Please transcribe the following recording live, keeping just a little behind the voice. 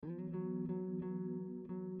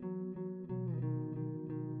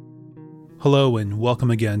Hello, and welcome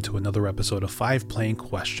again to another episode of 5 Plain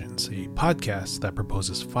Questions, a podcast that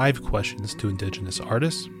proposes 5 questions to Indigenous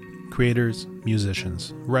artists, creators,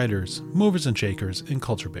 musicians, writers, movers and shakers, and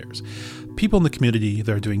culture bears, people in the community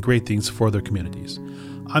that are doing great things for their communities.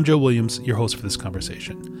 I'm Joe Williams, your host for this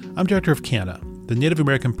conversation. I'm director of CANA, the Native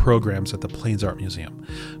American programs at the Plains Art Museum.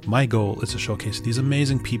 My goal is to showcase these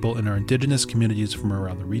amazing people in our Indigenous communities from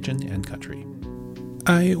around the region and country.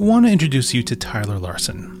 I want to introduce you to Tyler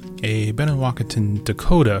Larson, a Benewakaton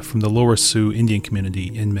Dakota from the Lower Sioux Indian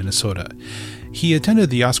community in Minnesota. He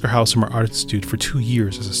attended the Oscar Howe Summer Art Institute for 2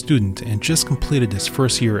 years as a student and just completed his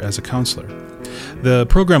first year as a counselor. The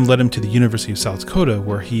program led him to the University of South Dakota,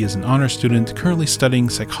 where he is an honors student currently studying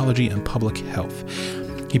psychology and public health.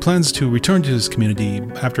 He plans to return to his community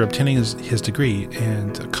after obtaining his degree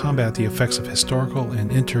and combat the effects of historical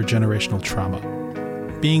and intergenerational trauma.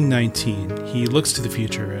 Being 19, he looks to the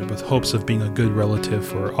future with hopes of being a good relative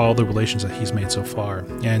for all the relations that he's made so far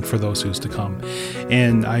and for those who's to come.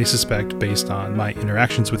 And I suspect, based on my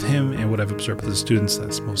interactions with him and what I've observed with the students,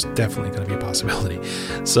 that's most definitely going to be a possibility.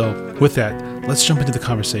 So with that, let's jump into the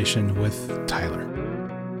conversation with Tyler.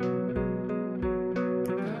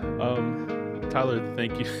 Tyler,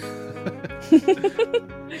 thank you.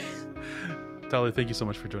 Tyler, thank you so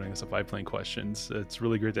much for joining us at 5 Plain Questions. It's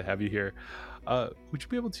really great to have you here. Would you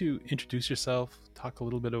be able to introduce yourself, talk a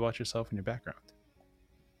little bit about yourself and your background?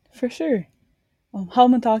 For sure.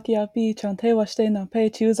 Haumataki api chante washte na pe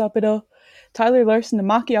choose apido. Tyler Larson na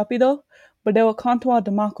maki apido, Badewa Kantwa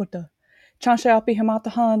de Makota. Chanshe api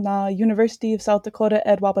hamatahan na University of South Dakota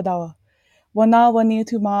ed Wabadawa. Wana wani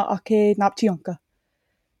tu ma ake naptionka.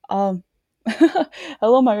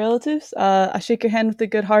 Hello, my relatives. I shake your hand with a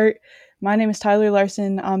good heart. My name is Tyler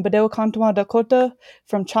Larson. I'm Badewa Kantwa Dakota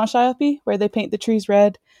from Chanshayapi, where they paint the trees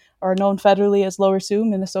red, or known federally as Lower Sioux,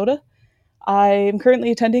 Minnesota. I am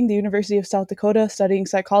currently attending the University of South Dakota studying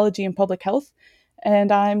psychology and public health,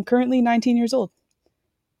 and I'm currently 19 years old,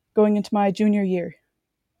 going into my junior year.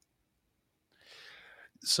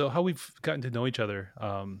 So how we've gotten to know each other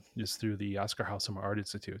is through the Oscar Howe Summer Art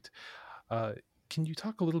Institute. Can you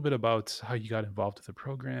talk a little bit about how you got involved with the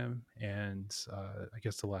program and I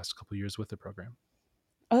guess the last couple of years with the program?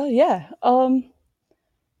 Yeah. I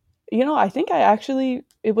think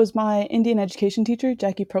it was my Indian education teacher,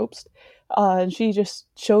 Jackie Probst, and she just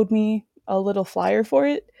showed me a little flyer for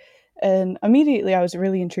it. And immediately I was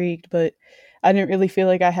really intrigued, but I didn't really feel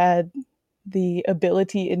like I had the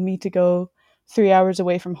ability in me to go 3 hours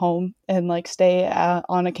away from home and stay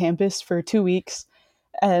on a campus for 2 weeks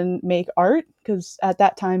and make art. Because at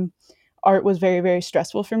that time, art was very, very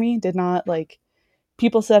stressful for me. Did not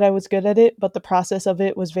people said I was good at it, but the process of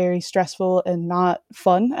it was very stressful and not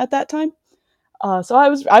fun at that time. So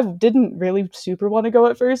I didn't really super want to go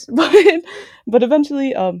at first, but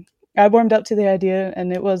eventually I warmed up to the idea,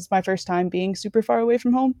 and it was my first time being super far away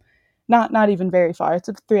from home. Not even very far. It's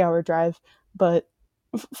a 3-hour drive, but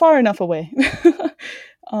far enough away.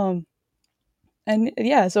 And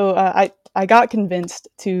yeah, so I got convinced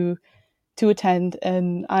to attend,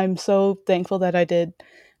 and I'm so thankful that I did.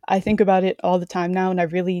 I think about it all the time now, and I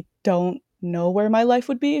really don't know where my life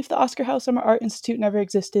would be if the Oscar Howe Summer Art Institute never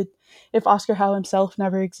existed, if Oscar Howe himself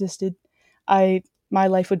never existed. My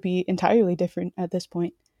life would be entirely different at this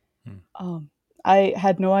point. I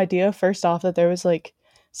had no idea, first off, that there was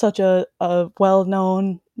such a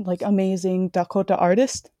well-known, amazing Dakota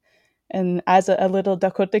artist. And as a little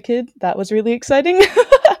Dakota kid, that was really exciting.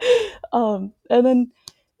 And then,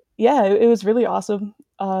 yeah, it was really awesome.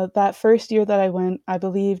 That first year that I went, I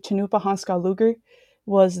believe Chinupa Hanska Luger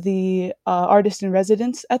was the artist in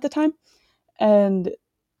residence at the time. And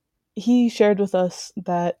he shared with us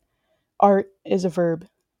that art is a verb.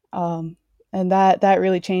 And that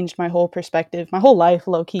really changed my whole perspective, my whole life,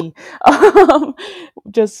 low key,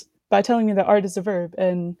 just by telling me that art is a verb.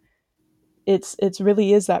 And it's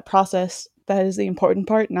really is that process that is the important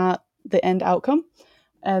part, not the end outcome.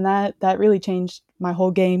 And that really changed my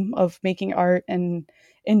whole game of making art and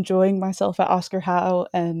enjoying myself at Oscar Howe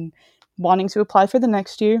and wanting to apply for the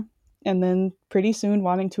next year, and then pretty soon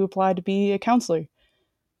wanting to apply to be a counselor.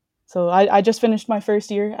 So I just finished my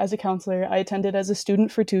first year as a counselor. I attended as a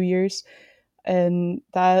student for 2 years, and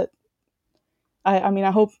that I mean,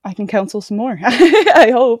 I hope I can counsel some more.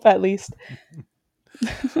 I hope, at least.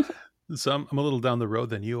 So I'm a little down the road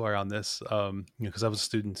than you are on this, because I was a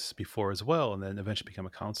student before as well, and then eventually became a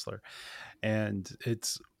counselor. And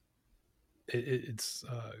it's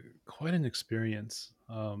quite an experience.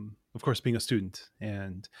 Of course, being a student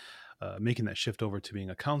and making that shift over to being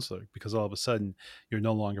a counselor, because all of a sudden you're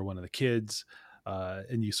no longer one of the kids,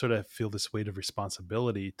 and you sort of feel this weight of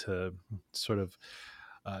responsibility to sort of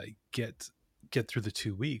uh, get get through the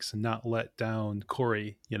 2 weeks and not let down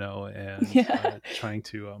Corey, and Yeah. trying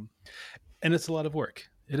to and it's a lot of work.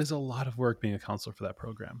 It is a lot of work being a counselor for that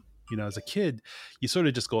program. As a kid, you sort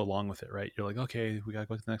of just go along with it, right? You're like, okay, we gotta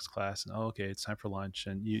go to the next class, and okay, it's time for lunch,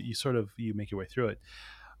 and you sort of you make your way through it.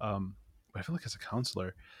 But I feel like as a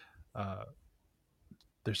counselor, uh,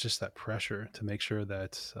 there's just that pressure to make sure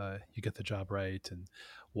that you get the job right, and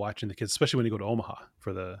watching the kids, especially when you go to Omaha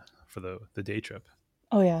for the day trip.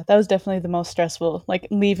 Oh yeah, that was definitely the most stressful. Like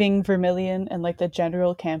leaving Vermilion and like the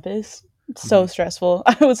general campus, so Hmm. stressful.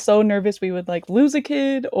 I was so nervous we would like lose a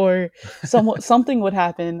kid or something would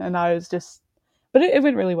happen, and I was just. But it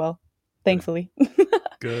went really well, Good, thankfully.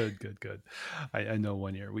 good, good, good. I know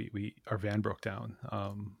one year we our van broke down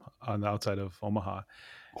on the outside of Omaha,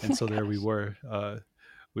 Oh and my so there we gosh. were.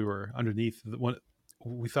 We were underneath the one.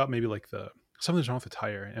 We thought maybe like the something's wrong with the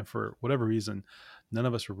tire, and for whatever reason, none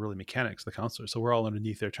of us were really mechanics, the counselors. So we're all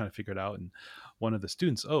underneath there trying to figure it out. And one of the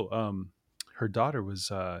students, her daughter was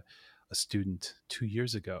a student 2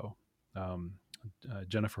 years ago, um,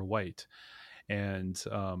 Jennifer White, and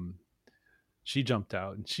she jumped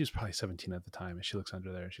out, and she was probably 17 at the time, and she looks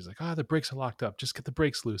under there and she's like, the brakes are locked up, just get the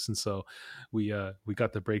brakes loose. And so we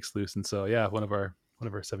got the brakes loose, and so yeah, one of our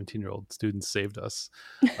 17-year-old students saved us.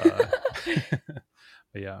 uh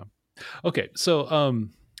but yeah. Okay, so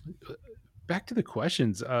back to the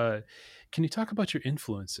questions. Can you talk about your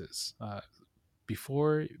influences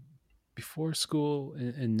before before school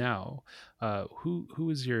and now? Who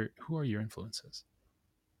are your influences?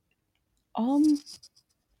 um,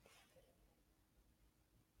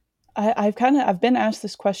 I've been asked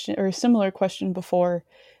this question or a similar question before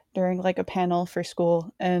during like a panel for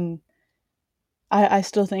school, and I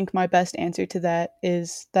still think my best answer to that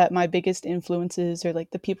is that my biggest influences or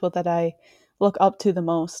like the people that I look up to the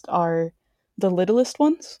most are the littlest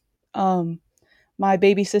ones. Um, my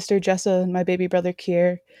baby sister Jessa and my baby brother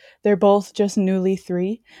Kier, they're both just newly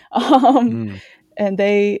 3. Um, Mm, and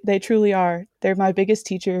they truly are. They're my biggest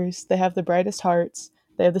teachers. They have the brightest hearts.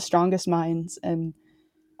 They have the strongest minds, and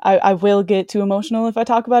I will get too emotional if I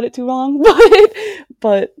talk about it too long,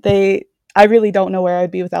 but I really don't know where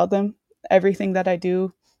I'd be without them. Everything that I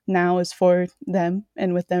do now is for them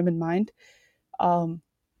and with them in mind. Um,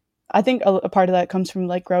 I think a part of that comes from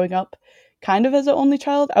like growing up kind of as an only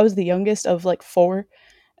child. I was the youngest of like 4,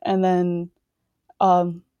 and then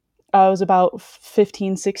um, I was about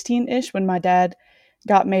 15, 16 ish when my dad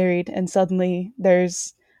got married, and suddenly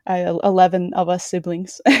there's 11 of us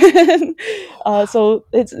siblings. oh wow. So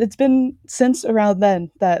it's been since around then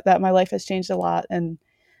that my life has changed a lot, and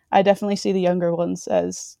I definitely see the younger ones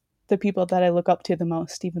as the people that I look up to the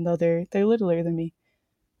most, even though they're littler than me.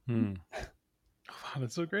 Hmm. Wow,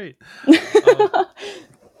 that's so great. um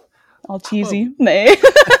All how about cheesy, nay.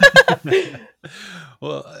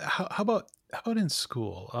 well, how about in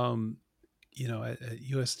school? At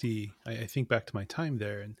USD, I think back to my time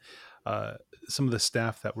there, and uh, some of the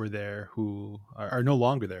staff that were there who are no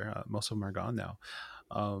longer there. Most of them are gone now.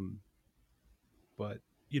 Um, but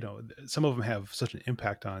some of them have such an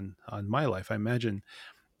impact on my life. I imagine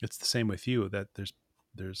it's the same with you. That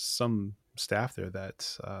there's some staff there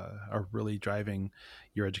that are really driving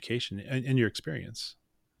your education and your experience.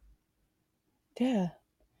 Yeah.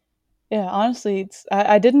 Yeah, honestly,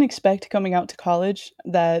 I didn't expect coming out to college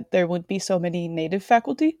that there would be so many native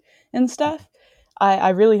faculty and staff. I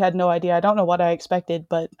really had no idea. I don't know what I expected,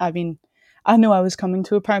 but I mean, I knew I was coming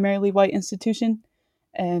to a primarily white institution,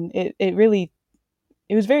 and it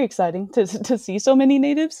was very exciting to see so many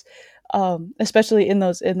natives, especially in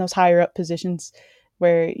those higher up positions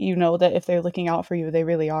where you know that if they're looking out for you, they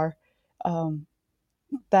really are. Um,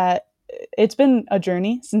 that it's been a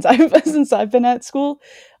journey since I've since I've been at school.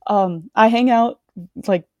 I hang out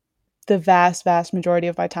like the vast majority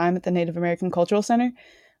of my time at the Native American Cultural Center.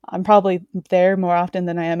 I'm probably there more often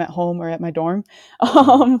than I am at home or at my dorm.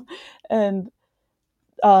 Mm. And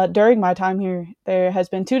during my time here, there has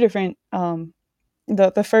been 2 different.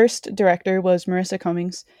 The first director was Marissa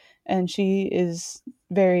Cummings, and she is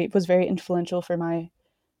very influential for my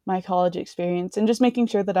college experience and just making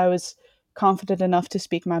sure that I was confident enough to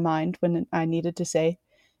speak my mind when I needed to say,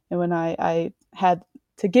 and when I had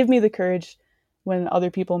to give me the courage when other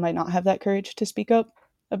people might not have that courage to speak up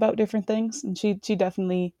about different things. And she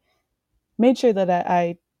definitely made sure that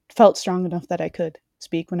I felt strong enough that I could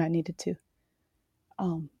speak when I needed to.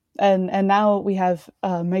 Um, and now we have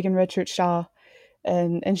Megan Redchurch Shaw,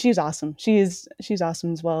 and she's awesome. She's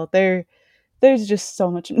awesome as well. There's just so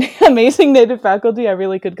much amazing native faculty. I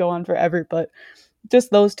really could go on forever, but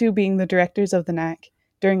just those 2 being the directors of the NAC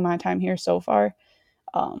during my time here so far,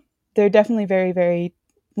 um, they're definitely very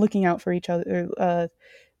looking out for each other,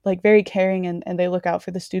 like very caring, and they look out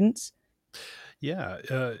for the students. Yeah,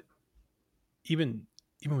 even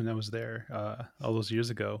even when I was there all those years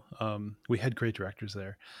ago, we had great directors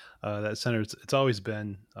there. That center, it's always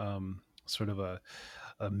been sort of a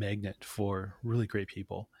magnet for really great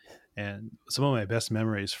people, and some of my best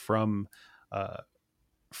memories uh,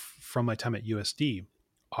 from my time at USD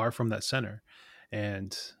are from that center,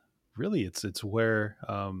 and really, it's where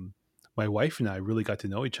my wife and I really got to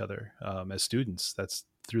know each other as students. That's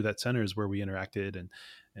through that center is where we interacted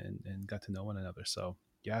and got to know one another. So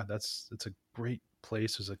yeah, it's a great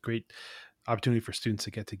place. There's a great opportunity for students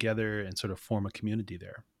to get together and sort of form a community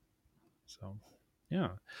there. So yeah.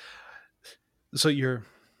 So you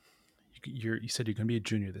said you're going to be a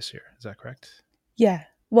junior this year. Is that correct? Yeah.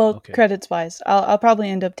 Well, Okay. credits wise, I'll probably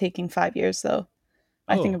end up taking 5 years though.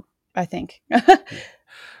 I Oh, think. I think. yeah.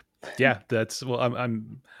 Yeah, that's well.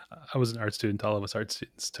 I was an art student. All of us art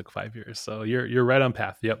students took 5 years, so you're right on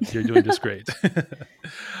path. Yep, you're doing just great.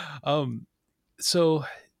 um, so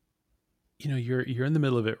you're in the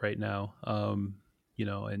middle of it right now. And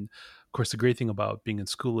of course, the great thing about being in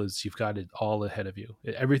school is you've got it all ahead of you.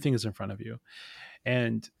 Everything is in front of you,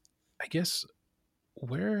 and I guess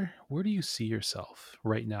where do you see yourself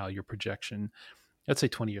right now? Your projection, let's say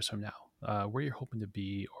 20 years from now, where you're hoping to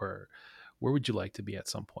be, or where would you like to be at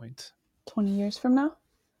some point? 20 years from now.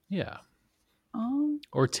 Yeah. Um.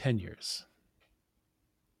 Or 10 years.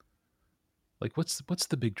 Like what's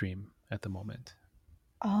the big dream at the moment?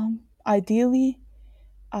 Ideally,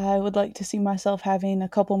 I would like to see myself having a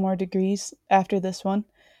couple more degrees after this one.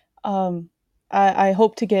 Um, I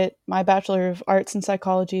hope to get my Bachelor of Arts in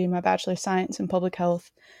Psychology, my Bachelor of Science in Public Health,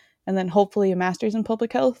 and then hopefully a Master's in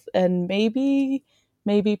Public Health, and maybe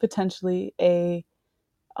potentially a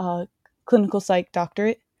clinical psych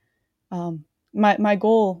doctorate. My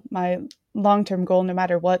goal, my long term goal, no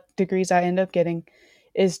matter what degrees I end up getting,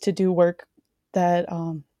 is to do work that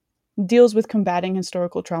deals with combating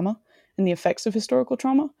historical trauma and the effects of historical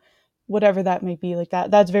trauma, whatever that may be. Like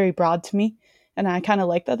that's very broad to me, and I kind of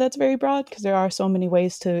like that that's very broad because there are so many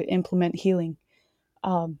ways to implement healing.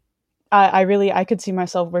 um, I could see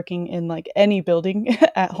myself working in like any building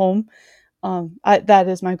at home. That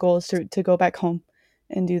is my goal, is to go back home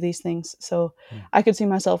and do these things. So Hmm. I could see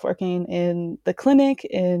myself working in the clinic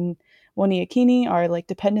in Waniakini, our like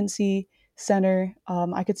dependency center.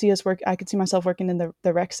 I could see myself working in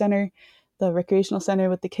the rec center, the recreational center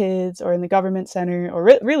with the kids, or in the government center, or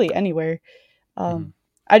really anywhere. Hmm. um,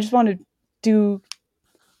 I just want to do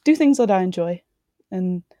do things that I enjoy,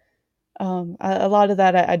 and a lot of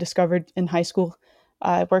that I discovered in high school.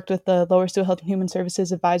 I worked with the Lower Stowe Health and Human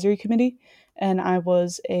Services Advisory Committee, and I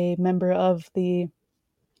was a member of the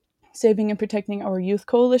Saving and Protecting Our Youth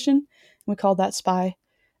Coalition. We called that SPY,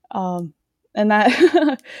 um, and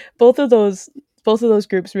that both of those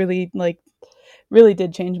groups really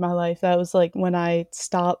did change my life. That was like when I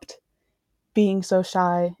stopped being so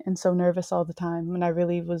shy and so nervous all the time, when I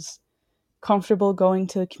really was comfortable going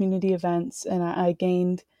to community events, and I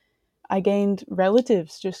gained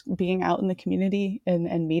relatives just being out in the community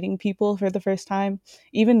and meeting people for the first time.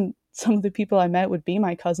 Even some of the people I met would be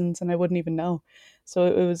my cousins, and I wouldn't even know. So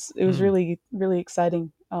it was Hmm. really really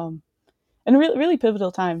exciting, and a really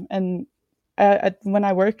pivotal time. And when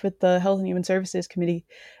I worked with the Health and Human Services Committee,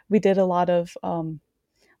 we did a lot of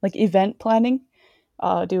like event planning,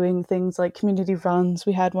 doing things like community runs.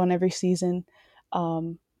 We had one every season,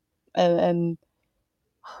 um, and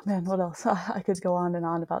oh man, what else? I could go on and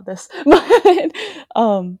on about this, but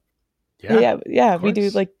Yeah, yeah, of we do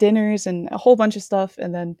course. like dinners and a whole bunch of stuff,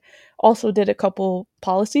 and then also did a couple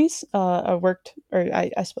policies. I worked, or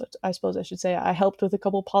I suppose I should say, I helped with a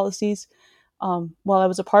couple policies while I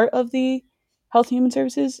was a part of the Health and Human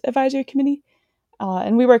Services Advisory Committee,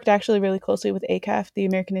 and we worked actually really closely with ACAF, the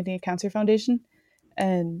American Indian Cancer Foundation,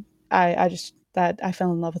 and I just that I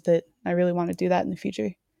fell in love with it. I really want to do that in the future.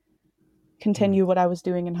 Hmm. Continue what I was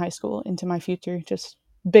doing in high school into my future, just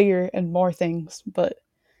bigger and more things, but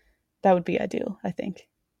that would be ideal, I think.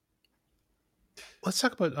 Let's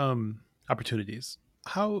talk about opportunities.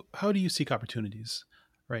 How do you seek opportunities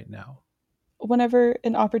right now? Whenever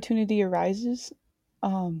an opportunity arises,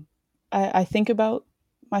 um, I think about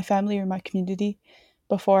my family or my community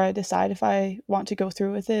before I decide if I want to go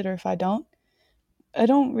through with it or if I don't. I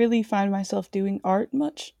don't really find myself doing art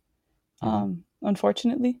much, Hmm.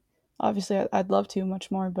 unfortunately. Obviously, I'd love to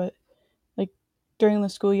much more, but like during the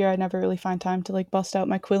school year, I never really find time to like bust out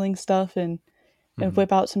my quilling stuff and Hmm.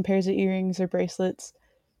 whip out some pairs of earrings or bracelets.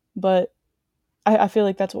 But I feel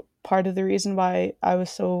like that's part of the reason why I was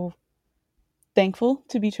so thankful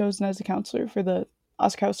to be chosen as a counselor for the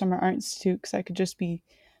Oscar House Summer Art Institute, because I could just be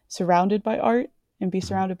surrounded by art and be Mm-hmm.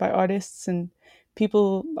 surrounded by artists and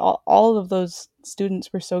people. All of those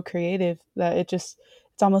students were so creative that it's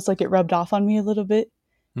almost like it rubbed off on me a little bit,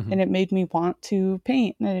 Mm-hmm. and it made me want to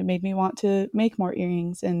paint, and it made me want to make more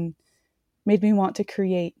earrings, and made me want to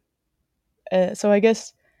create. So I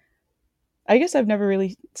guess I've never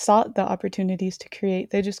really sought the opportunities to create.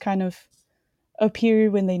 They just kind of appear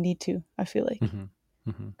when they need to, I feel like. Mm-hmm.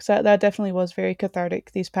 Mm-hmm. Because that definitely was very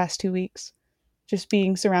cathartic these past 2 weeks. Just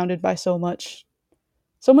being surrounded by so much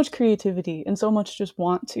creativity and so much just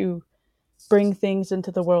want to bring things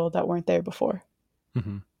into the world that weren't there before.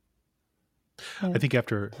 Mm-hmm. I Yeah. think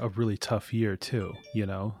after a really tough year too,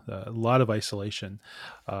 a lot of isolation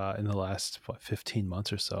in the last 15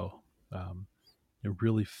 months or so, um, it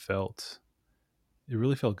really felt it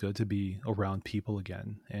really felt good to be around people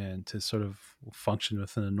again and to sort of function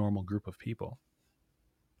within a normal group of people.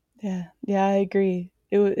 Yeah. Yeah, I agree.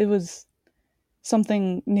 It was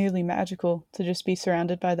something nearly magical to just be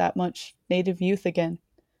surrounded by that much native youth again.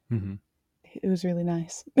 Mm-hmm. It was really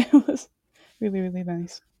nice. It was really, really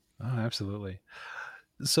nice. Oh, absolutely.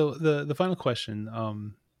 So the final question,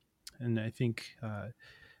 and I think,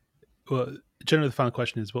 well, generally the final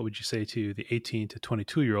question is, what would you say to the 18 to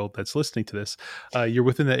 22-year-old that's listening to this? You're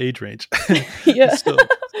within that age range. Yeah. so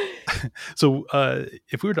so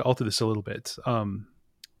if we were to alter this a little bit,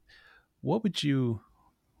 what would you,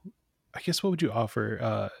 I guess, what would you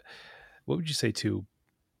offer? What would you say to,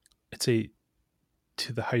 let's say,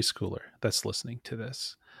 to the high schooler that's listening to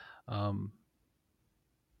this? Um,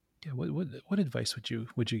 yeah, what advice would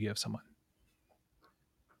you give someone?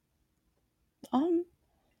 um,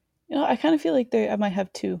 I kind of feel like I might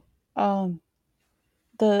have two. Um,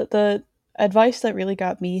 the advice that really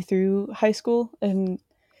got me through high school and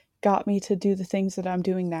got me to do the things that I'm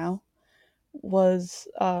doing now was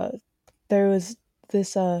there was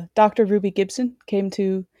this Dr. Ruby Gibson came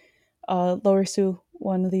to Lower Sioux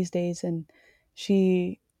one of these days, and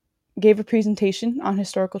she gave a presentation on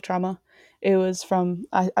historical trauma. It was from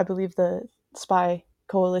I believe the Spy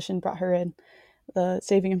Coalition brought her in. The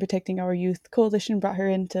Saving and Protecting Our Youth Coalition brought her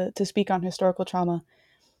in to speak on historical trauma,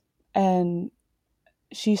 and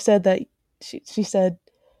she said that she said,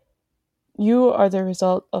 "You are the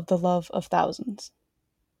result of the love of thousands."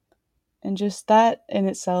 And just that in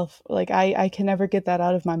itself, like I can never get that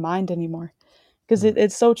out of my mind anymore because Mm,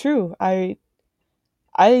 it's so true. I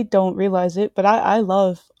don't realize it, but I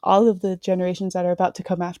love all of the generations that are about to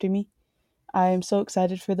come after me. I am so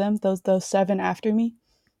excited for them. Those seven after me,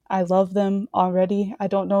 I love them already. I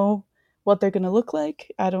don't know what they're gonna look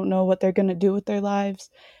like. I don't know what they're gonna do with their lives.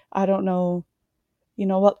 I don't know,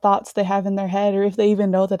 what thoughts they have in their head or if they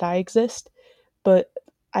even know that I exist. But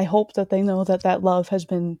I hope that they know that that love has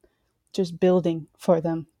been just building for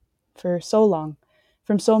them for so long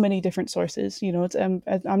from so many different sources.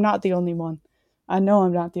 I'm not the only one. I know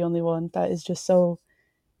I'm not the only one that is just so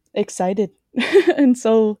excited and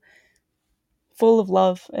so full of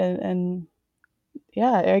love and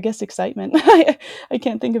yeah, I guess excitement. I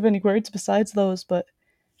can't think of any words besides those, but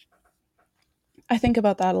I think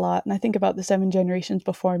about that a lot. And I think about the seven generations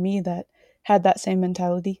before me that had that same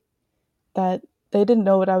mentality, that they didn't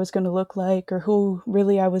know what I was going to look like or who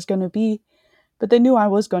really I was going to be, but they knew I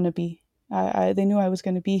was going to be. They knew I was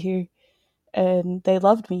going to be here, and they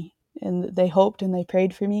loved me, and they hoped and they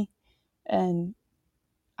prayed for me. And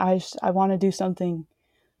I want to do something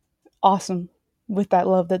awesome with that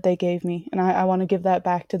love that they gave me, and I want to give that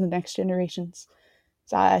back to the next generations.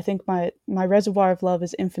 So I think my reservoir of love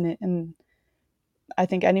is infinite, and I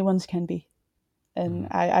think anyone's can be. And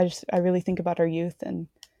mm, I really think about our youth and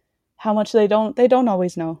how much they don't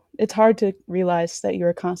always know. It's hard to realize that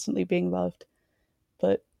you're constantly being loved,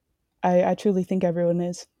 but I truly think everyone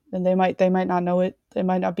is, and they might not know it. They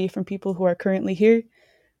might not be from people who are currently here,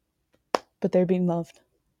 but they're being loved.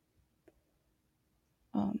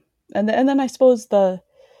 Um, and then I suppose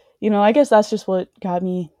I guess that's just what got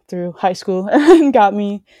me through high school and got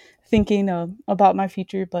me thinking about my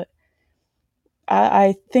future. But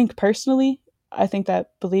I think personally, I think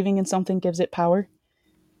that believing in something gives it power.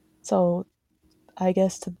 So I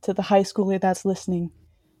guess to the high schooler that's listening,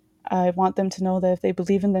 I want them to know that if they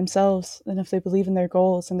believe in themselves and if they believe in their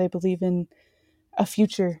goals and they believe in a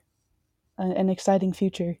future, an exciting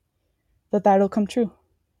future, that'll come true.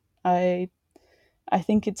 I I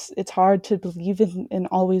think it's hard to believe in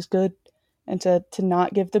always good and to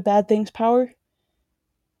not give the bad things power,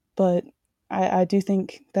 but I do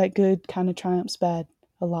think that good kind of triumphs bad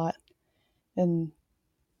a lot. And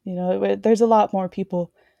there's a lot more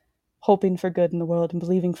people hoping for good in the world and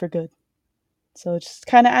believing for good. So just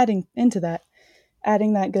kind of adding into that,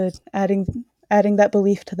 adding that good, adding that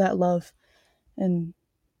belief to that love, and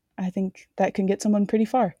I think that can get someone pretty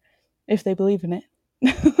far if they believe in it.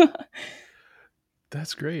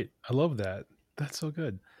 That's great. I love that. That's so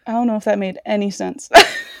good. I don't know if that made any sense.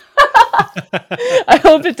 I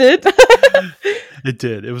hope it did. It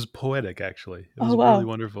did. It was poetic, actually. It was wow. really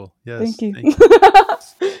wonderful. Yes. Thank you.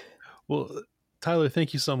 Well, Tyler,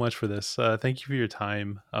 thank you so much for this. Thank you for your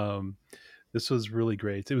time. This was really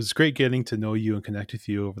great. It was great getting to know you and connect with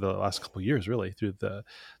you over the last couple of years, really, through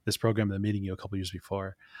this program and meeting you a couple of years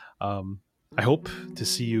before. I hope to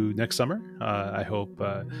see you next summer. I hope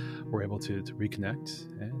we're able to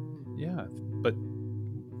reconnect. And yeah, but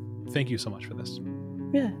thank you so much for this.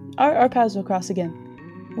 Yeah, our paths will cross again,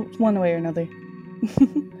 one way or another.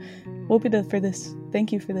 We'll be there for this.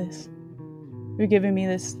 Thank you for this. You're giving me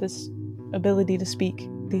this ability to speak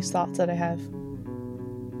these thoughts that I have.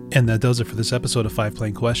 And that does it for this episode of 5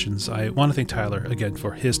 Plain Questions. I want to thank Tyler again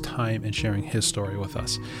for his time and sharing his story with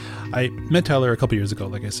us. I met Tyler a couple years ago,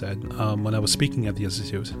 like I said, when I was speaking at the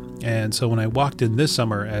Institute. And so when I walked in this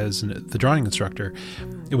summer as the drawing instructor,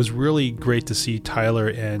 it was really great to see Tyler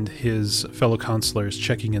and his fellow counselors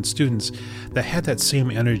checking in students that had that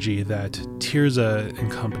same energy that Tirza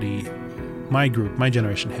and company, my group, my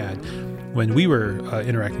generation had when we were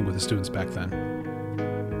interacting with the students back then.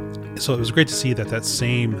 So it was great to see that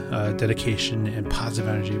same dedication and positive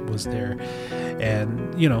energy was there.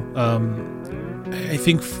 And, I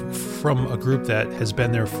think from a group that has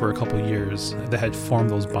been there for a couple of years, that had formed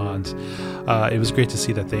those bonds, it was great to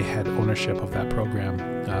see that they had ownership of that program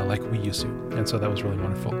like we used to. And so that was really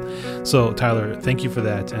wonderful. So, Tyler, thank you for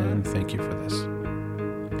that, and thank you for this.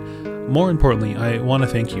 More importantly, I want to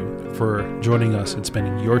thank you for joining us and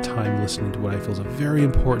spending your time listening to what I feel is a very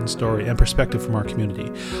important story and perspective from our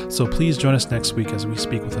community. So please join us next week as we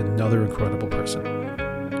speak with another incredible person.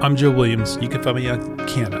 I'm Joe Williams. You can find me on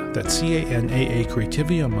CANAA, that's CANAA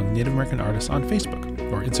Creativity Among Native American Artists on Facebook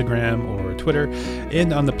or Instagram or Twitter,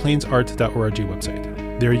 and on the plainsart.org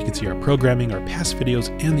website. There you can see our programming, our past videos,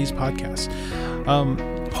 and these podcasts.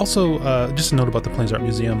 Also, just a note about the Plains Art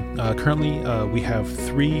Museum. Currently, we have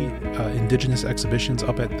 3 Indigenous exhibitions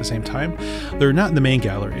up at the same time. They're not in the main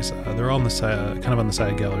galleries. They're all on the side, kind of on the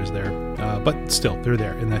side galleries there. But still, they're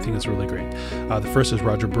there, and I think it's really great. The first is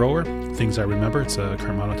Roger Brower, Things I Remember. It's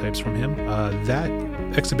Carmonotypes from him. That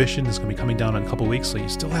exhibition is going to be coming down in a couple weeks, so you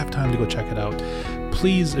still have time to go check it out.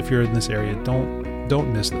 Please, if you're in this area,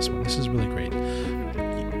 don't miss this one. This is really great.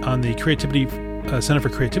 On the Center for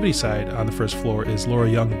Creativity side, on the first floor, is Laura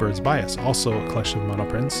Young Bird's Bias, also a collection of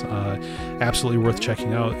monoprints. Absolutely worth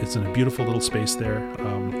checking out. It's in a beautiful little space there.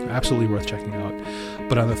 Absolutely worth checking out.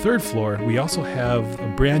 But on the third floor, we also have a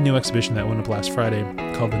brand new exhibition that went up last Friday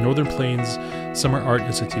called the Northern Plains Summer Art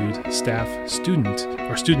Institute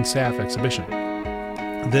Student Staff Exhibition.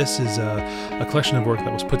 This is a collection of work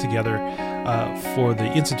that was put together for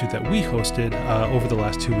the Institute that we hosted over the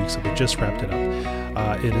last 2 weeks, so we just wrapped it up.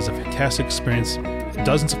 It is a fantastic experience.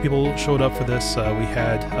 Dozens of people showed up for this. We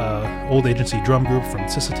had Old Agency Drum Group from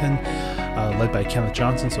Sisseton, led by Kenneth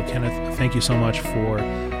Johnson. So Kenneth, thank you so much for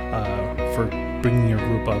bringing your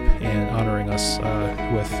group up and honoring us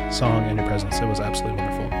with song and your presence. It was absolutely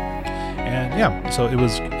wonderful. And yeah, so it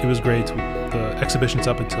was great. The exhibition's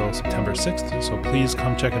up until September 6th, so please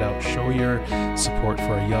come check it out. Show your support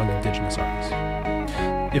for our young Indigenous artists.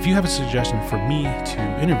 If you have a suggestion for me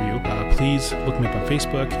to interview, please look me up on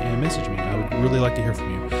Facebook and message me. I would really like to hear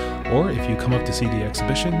from you. Or if you come up to see the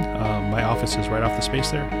exhibition, my office is right off the space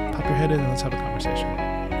there. Pop your head in and let's have a conversation.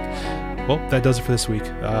 Well, that does it for this week.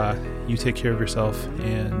 You take care of yourself,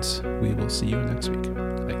 and we will see you next week.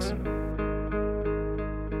 Thanks.